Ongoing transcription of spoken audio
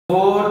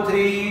4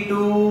 3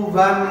 2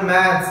 1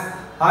 maths.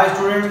 Hi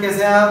students,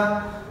 कैसे हैं आप?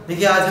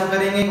 देखिए आज हम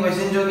करेंगे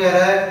क्वेश्चन जो कह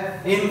रहा है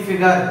इन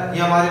फिगर,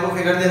 ये हमारे को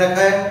फिगर दे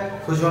रखा है,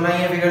 खुश होना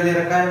ही है, फिगर दे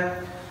रखा है।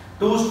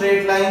 टू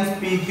स्ट्रेट लाइंस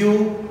PQ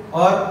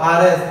और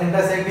RS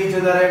intersect each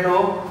other at O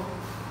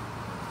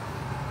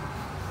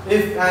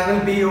if angle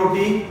BOT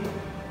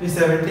is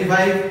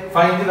 75,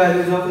 find the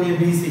values of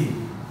ABC।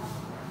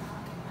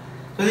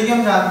 तो देखिए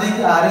हम जानते हैं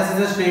कि RS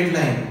is a straight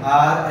line,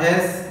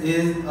 RS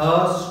is a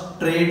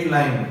straight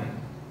line।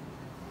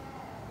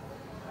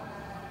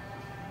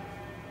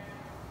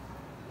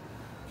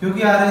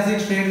 क्योंकि RS एक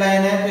स्ट्रेट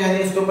लाइन है तो यानी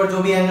इसके ऊपर जो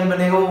भी एंगल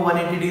बनेगा वो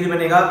 180 डिग्री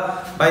बनेगा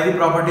by the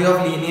property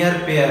of linear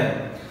pair.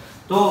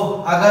 तो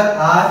अगर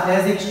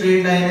RS एक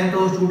स्ट्रेट लाइन है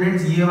तो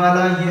स्टूडेंट्स ये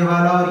वाला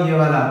और ये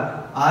वाला,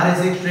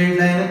 RS एक स्ट्रेट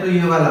लाइन है तो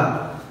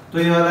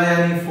ये वाला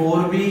यानी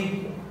 4B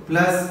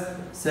प्लस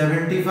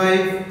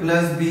 75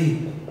 प्लस B,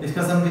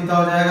 इसका सम कितना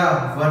हो जाएगा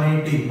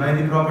 180 by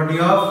the property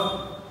of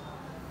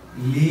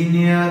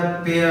linear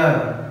pair.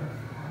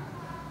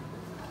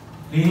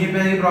 Linear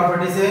pair की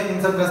प्रॉपर्टी से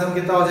इन सब का सम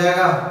कितना हो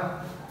जाएगा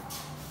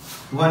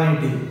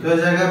 180। तो हो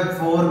जाएगा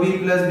 4B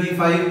प्लस B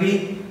 5B,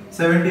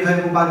 75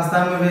 को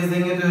पाकिस्तान में भेज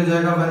देंगे तो हो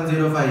जाएगा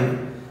 105।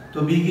 तो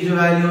B की जो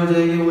वैल्यू हो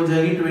जाएगी वो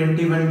जाएगी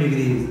 21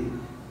 डिग्रीज।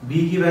 B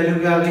की वैल्यू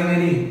क्या आ गई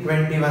मेरी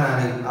 21 आ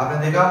गई। आपने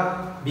देखा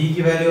B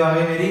की वैल्यू आ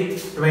गई मेरी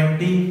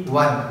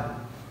 21।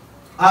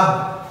 अब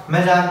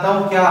मैं जानता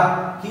हूं क्या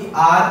कि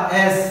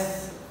RS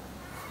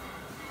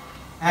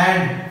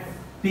एंड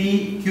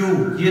PQ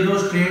ये दो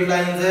स्ट्रेट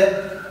लाइंस है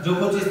जो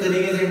कुछ इस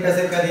तरीके से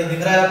इंटरसेक्ट कर रही है।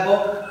 दिख रहा है आपको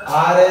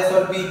RS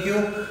और PQ।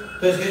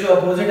 तो इसके जो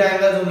अपोजिट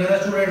एंगल्स होंगे ना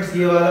स्टूडेंट्स,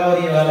 ये वाला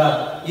और ये वाला,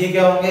 ये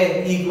क्या होंगे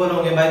इक्वल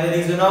होंगे by the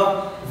reason of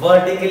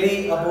vertically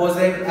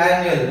opposite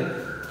angle.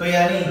 तो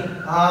यानी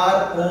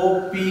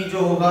ROP जो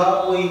होगा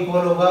वो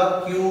इक्वल होगा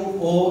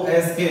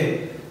QOS के।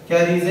 क्या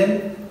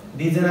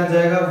रीजन आ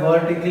जाएगा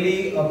vertically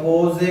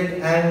opposite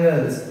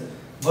angles.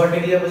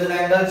 Vertically opposite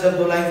angles जब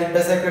दो लाइंस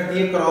इंटरसेक्ट करती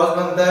है क्रॉस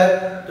बनता है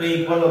तो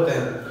इक्वल होते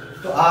हैं।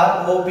 तो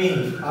ROP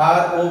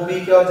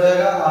क्या हो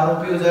जाएगा,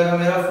 ROP हो जाएगा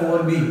मेरा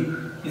 4B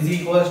is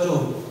equals to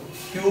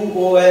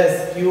QOS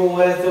जो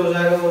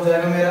हो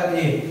जाएगा मेरा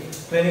A।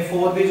 तो यानी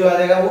 4B जो आ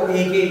जाएगा वो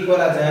A के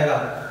इक्वल आ जाएगा।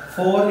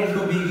 4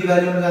 into B की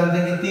वैल्यू हम जानते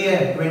हैं कितनी है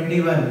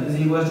 21 इज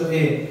इक्वल टू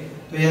A।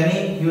 तो यानी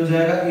ये हो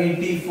जाएगा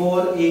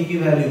 84 A की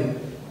वैल्यू,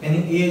 यानी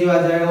A जो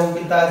आ जाएगा वो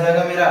कितना आ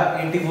जाएगा मेरा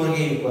 84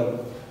 के इक्वल।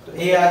 तो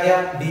A आ गया,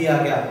 D आ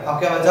गया, अब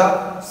क्या बचा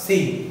C।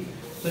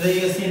 तो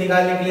देखिए C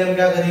निकालने के लिए हम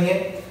क्या करेंगे,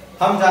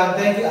 हम जानते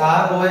हैं कि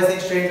ROS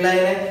एक स्ट्रेट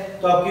लाइन है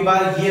तो अब की बार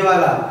ये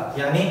वाला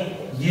यानी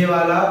ये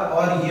वाला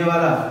और ये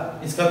वाला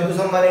इसका भी तो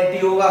सम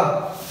 180 होगा।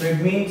 तो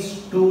it means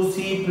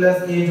 2C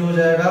plus A जो हो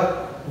जाएगा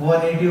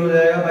 180 हो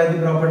जाएगा बाय द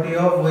प्रॉपर्टी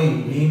ऑफ वही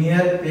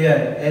लीनियर पेयर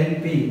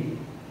LP।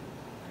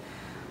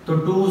 तो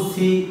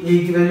 2C A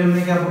की वैल्यू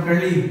हमने क्या पुट कर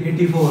ली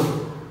 84।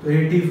 तो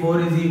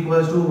 84 इज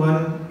इक्वल्स टू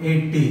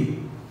 180।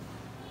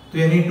 तो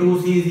यानी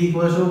 2C इज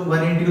इक्वल्स टू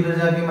 180 उधर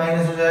जाके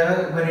माइनस हो जाएगा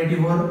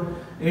 184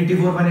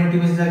 180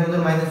 में से जाके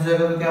उधर माइनस हो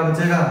जाएगा तो क्या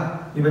बचेगा,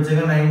 ये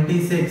बचेगा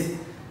 96।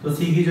 तो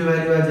C की जो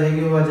वैल्यू आ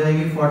जाएगी वो आ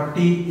जाएगी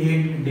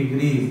 48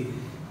 डिग्रीज,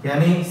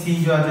 यानी C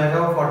जो आ जाएगा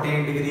वो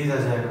 48 डिग्रीज आ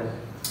जाएगा।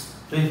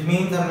 तो इट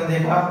मींस हमने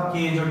देखा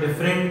कि जो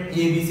डिफरेंट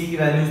ABC की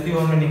वैल्यूज थी वो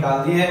हमने निकाल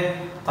दी है,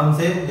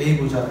 हमसे यही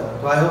पूछा था।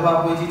 तो आई होप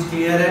आपको ये चीज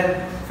क्लियर है।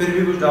 फिर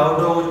भी कुछ डाउट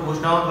हो, कुछ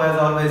पूछना हो तो as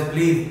always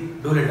please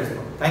do let us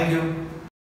know. Thank you.